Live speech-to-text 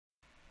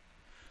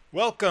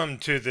Welcome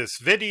to this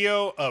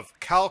video of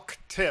Calc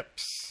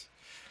Tips.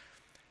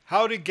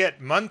 How to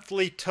get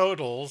monthly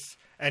totals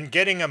and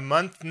getting a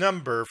month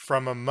number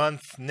from a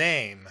month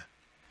name.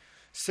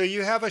 So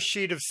you have a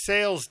sheet of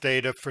sales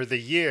data for the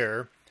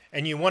year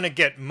and you want to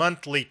get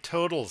monthly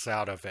totals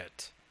out of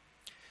it.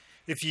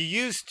 If you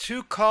use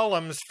two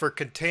columns for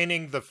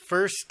containing the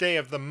first day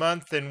of the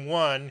month in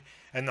one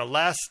and the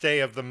last day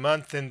of the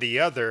month in the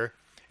other,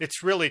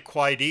 it's really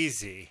quite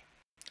easy.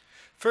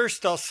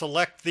 First, I'll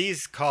select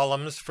these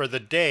columns for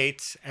the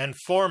dates and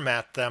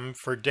format them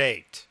for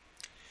date.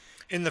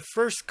 In the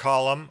first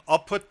column, I'll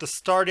put the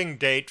starting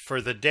date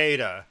for the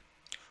data,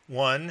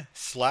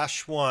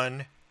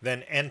 1/1,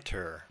 then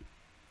enter.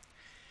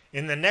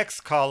 In the next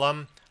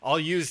column, I'll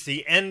use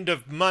the end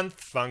of month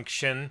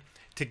function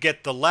to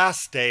get the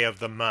last day of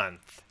the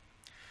month.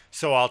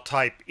 So I'll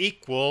type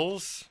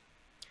equals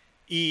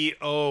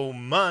EO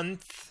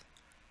month,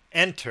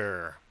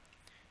 enter.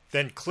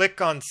 Then click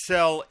on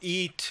cell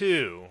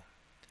E2,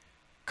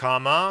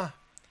 comma,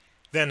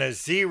 then a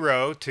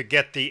 0 to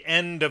get the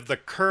end of the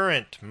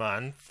current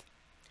month.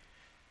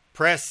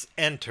 Press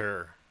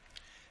enter.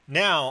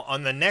 Now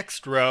on the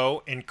next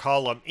row in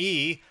column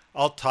E,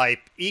 I'll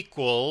type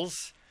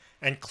equals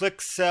and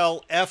click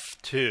cell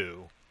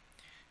F2,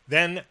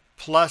 then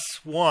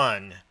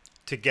 +1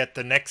 to get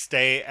the next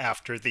day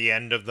after the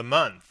end of the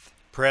month.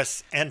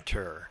 Press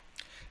enter.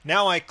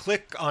 Now I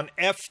click on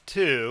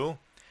F2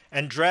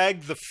 and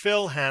drag the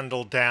fill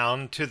handle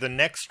down to the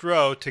next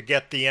row to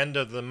get the end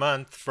of the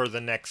month for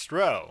the next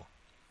row.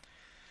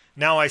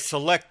 Now I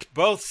select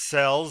both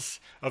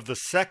cells of the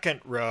second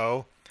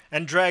row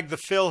and drag the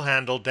fill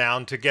handle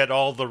down to get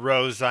all the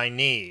rows I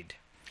need.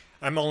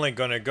 I'm only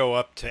going to go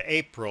up to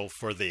April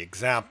for the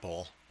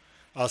example.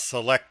 I'll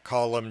select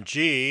column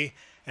G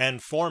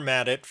and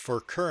format it for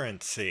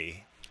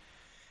currency.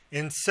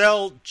 In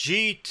cell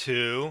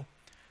G2,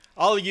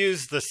 I'll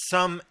use the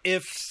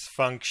SUMIFS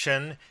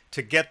function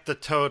to get the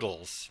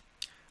totals.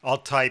 I'll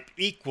type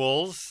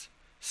equals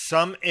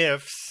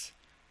SUMIFS,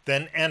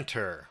 then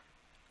enter.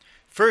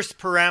 First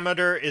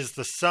parameter is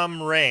the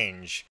sum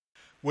range,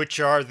 which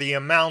are the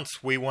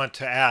amounts we want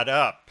to add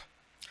up.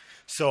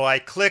 So I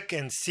click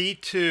in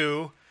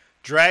C2,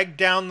 drag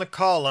down the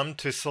column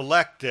to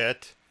select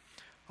it.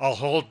 I'll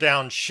hold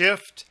down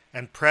Shift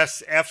and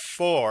press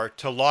F4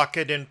 to lock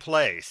it in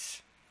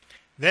place.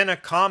 Then a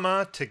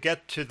comma to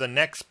get to the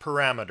next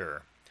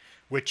parameter,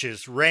 which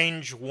is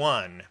range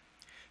 1.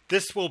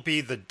 This will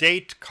be the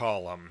date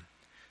column.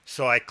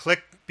 So I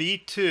click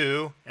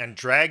B2 and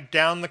drag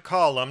down the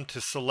column to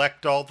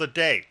select all the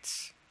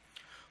dates.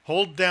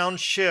 Hold down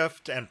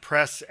Shift and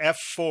press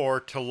F4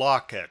 to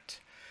lock it.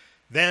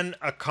 Then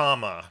a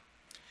comma.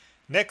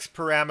 Next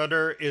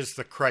parameter is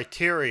the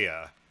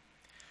criteria.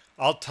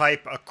 I'll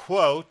type a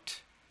quote,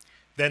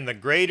 then the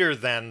greater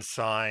than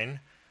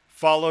sign,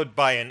 followed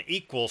by an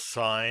equal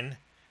sign,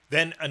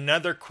 then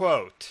another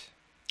quote.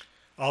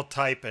 I'll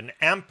type an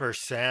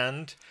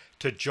ampersand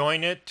to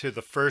join it to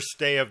the first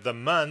day of the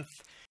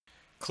month.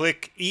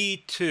 Click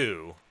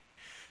E2.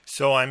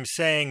 So I'm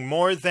saying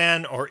more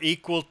than or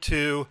equal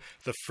to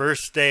the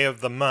first day of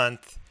the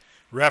month,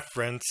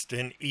 referenced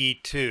in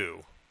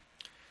E2.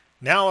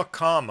 Now a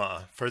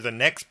comma for the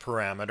next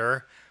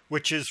parameter,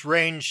 which is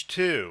range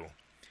 2.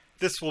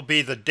 This will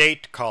be the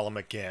date column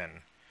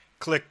again.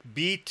 Click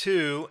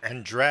B2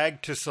 and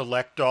drag to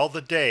select all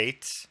the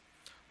dates.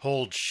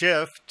 Hold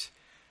Shift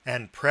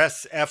and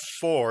press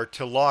F4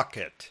 to lock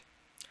it.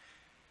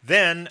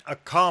 Then a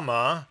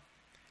comma,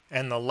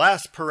 and the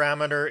last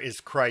parameter is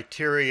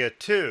criteria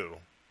 2.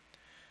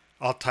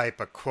 I'll type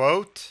a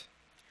quote,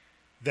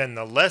 then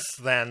the less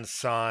than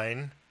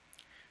sign,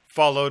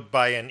 followed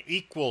by an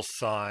equal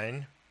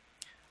sign,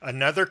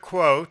 another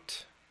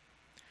quote,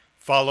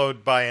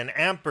 followed by an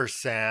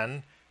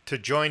ampersand to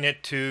join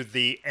it to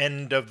the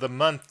end of the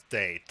month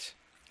date.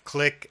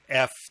 Click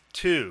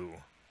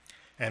F2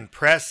 and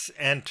press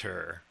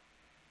enter.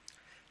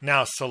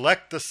 Now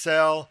select the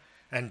cell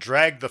and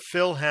drag the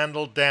fill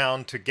handle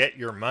down to get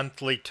your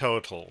monthly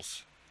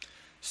totals.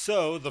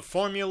 So the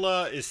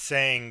formula is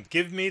saying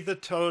give me the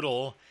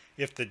total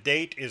if the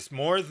date is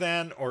more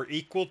than or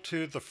equal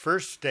to the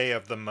first day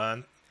of the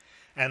month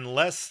and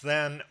less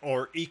than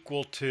or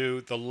equal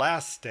to the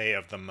last day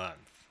of the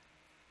month.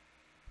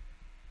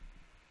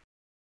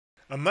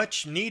 A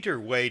much neater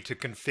way to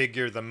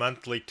configure the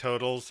monthly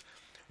totals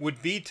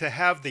would be to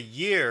have the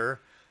year,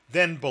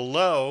 then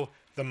below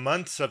the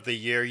months of the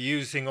year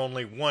using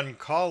only one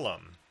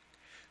column.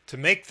 To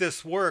make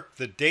this work,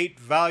 the date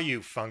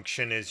value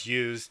function is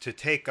used to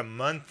take a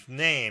month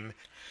name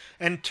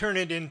and turn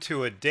it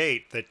into a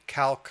date that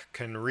Calc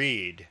can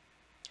read.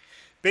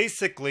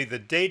 Basically, the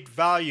date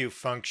value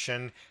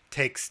function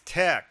takes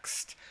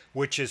text,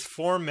 which is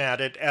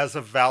formatted as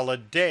a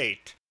valid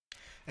date,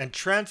 and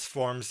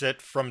transforms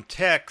it from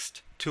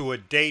text to a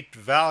date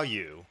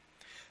value.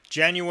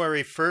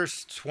 January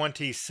 1st,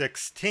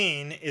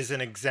 2016 is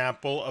an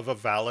example of a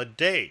valid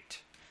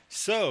date.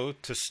 So,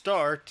 to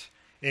start,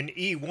 in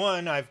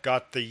E1 I've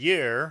got the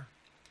year.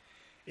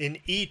 In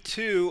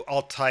E2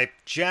 I'll type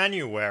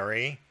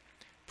January,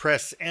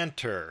 press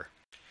Enter.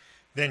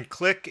 Then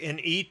click in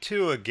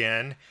E2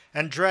 again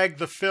and drag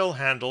the fill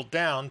handle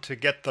down to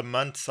get the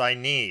months I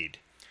need.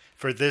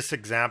 For this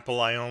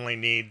example, I only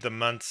need the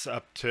months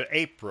up to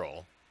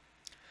April.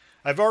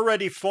 I've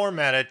already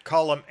formatted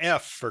column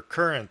F for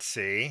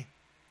currency.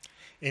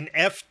 In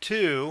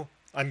F2,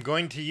 I'm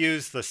going to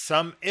use the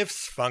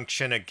SUMIFS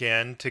function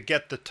again to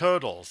get the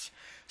totals.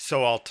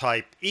 So I'll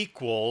type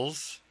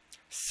equals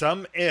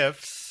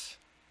SUMIFS,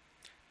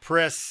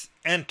 press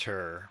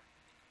Enter.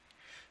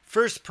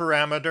 First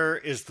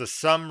parameter is the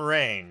sum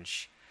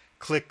range.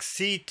 Click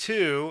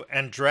C2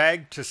 and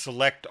drag to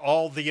select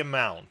all the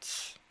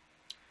amounts.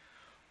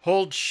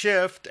 Hold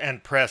Shift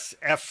and press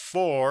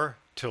F4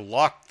 to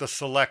lock the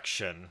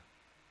selection.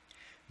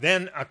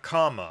 Then a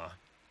comma.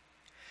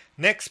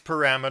 Next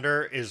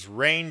parameter is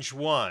range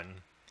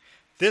 1.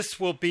 This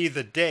will be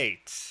the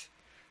dates.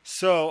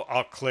 So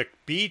I'll click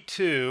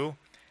B2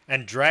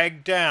 and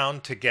drag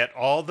down to get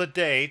all the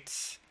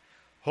dates.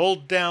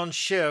 Hold down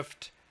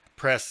Shift,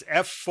 press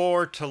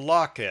F4 to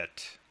lock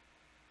it.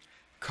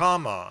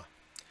 Comma.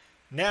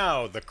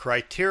 Now the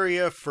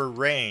criteria for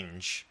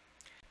range.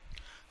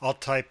 I'll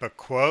type a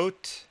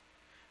quote,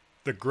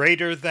 the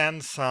greater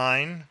than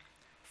sign,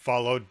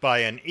 followed by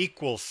an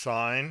equal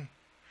sign,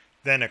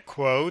 then a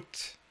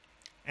quote,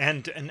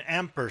 and an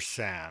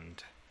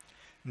ampersand.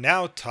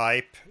 Now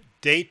type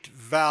date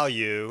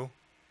value,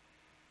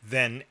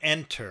 then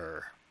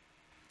Enter.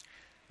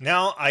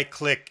 Now I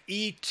click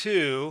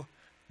E2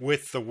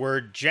 with the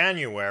word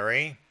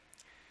January.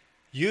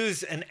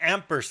 Use an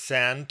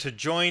ampersand to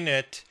join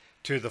it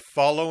to the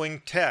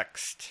following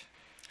text.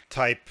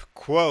 Type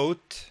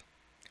quote,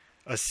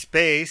 a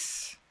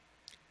space,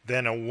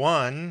 then a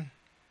 1,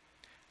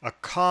 a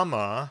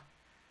comma,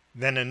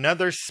 then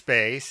another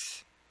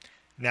space.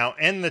 Now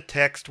end the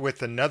text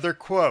with another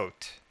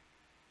quote.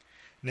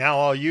 Now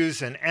I'll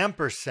use an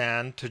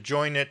ampersand to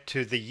join it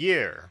to the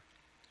year.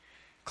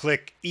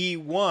 Click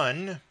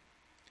E1,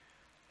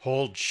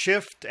 hold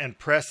Shift and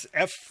press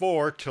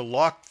F4 to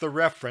lock the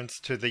reference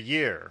to the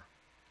year.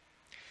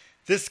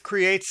 This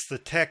creates the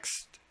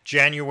text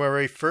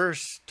January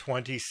 1st,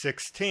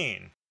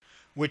 2016,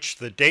 which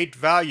the date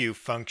value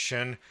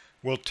function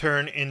will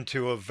turn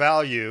into a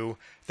value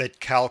that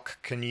Calc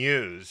can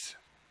use.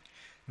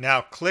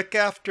 Now click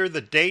after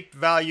the date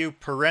value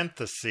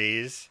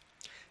parentheses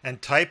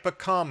and type a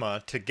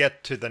comma to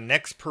get to the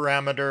next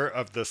parameter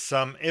of the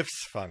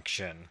SUMIFS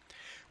function,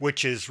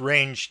 which is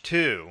range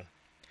 2.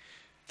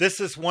 This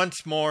is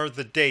once more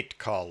the date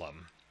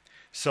column.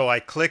 So I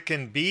click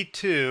in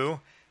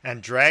B2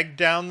 and drag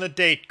down the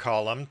date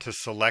column to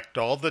select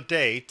all the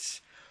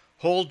dates,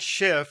 hold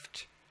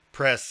Shift,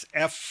 press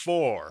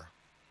F4.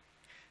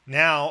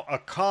 Now a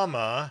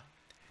comma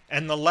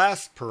and the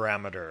last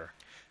parameter,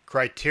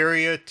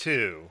 criteria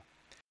 2.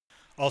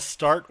 I'll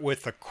start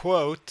with a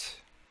quote,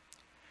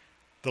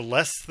 the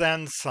less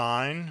than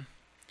sign,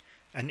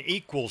 an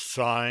equal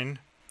sign,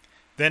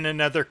 then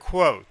another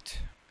quote.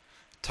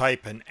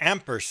 Type an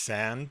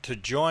ampersand to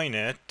join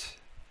it.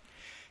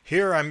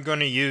 Here I'm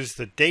going to use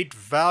the date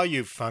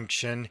value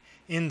function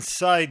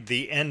inside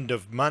the end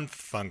of month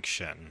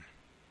function.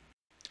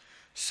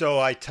 So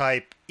I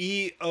type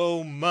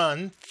EO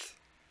month,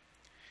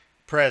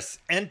 press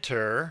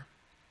Enter,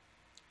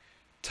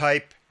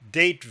 type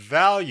date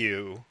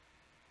value,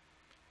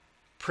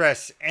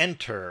 press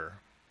Enter.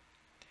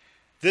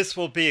 This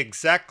will be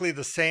exactly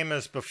the same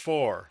as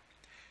before.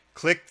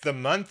 Click the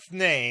month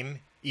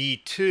name,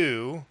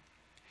 E2,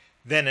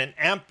 then an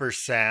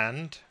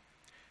ampersand,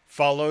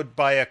 followed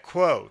by a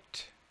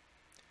quote,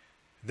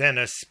 then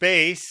a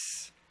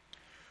space,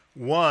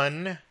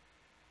 1,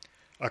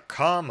 a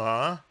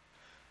comma,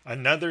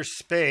 another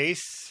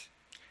space,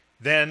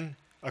 then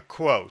a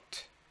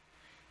quote.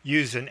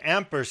 Use an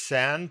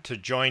ampersand to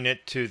join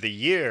it to the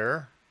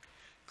year.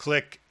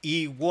 Click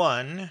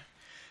E1.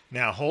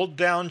 Now hold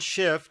down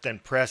Shift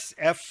and press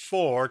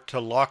F4 to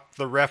lock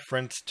the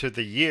reference to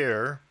the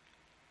year.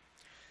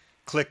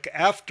 Click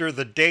after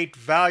the date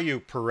value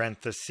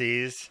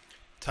parentheses.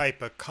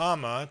 Type a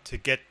comma to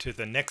get to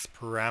the next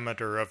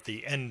parameter of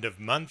the end of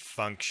month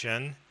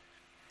function.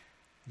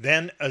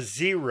 Then a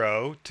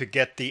 0 to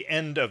get the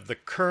end of the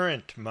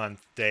current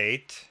month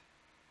date.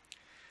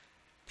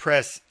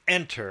 Press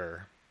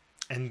Enter,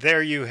 and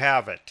there you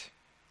have it.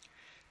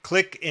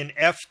 Click in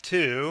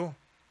F2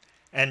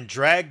 and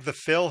drag the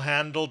fill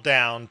handle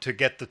down to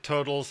get the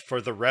totals for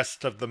the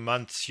rest of the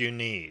months you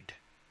need.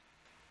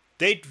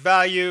 Date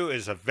value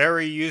is a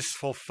very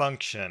useful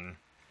function.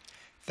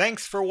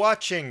 Thanks for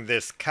watching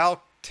this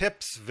Calc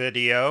Tips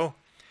video.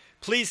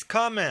 Please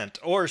comment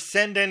or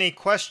send any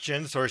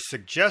questions or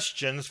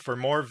suggestions for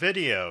more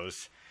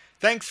videos.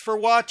 Thanks for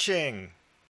watching.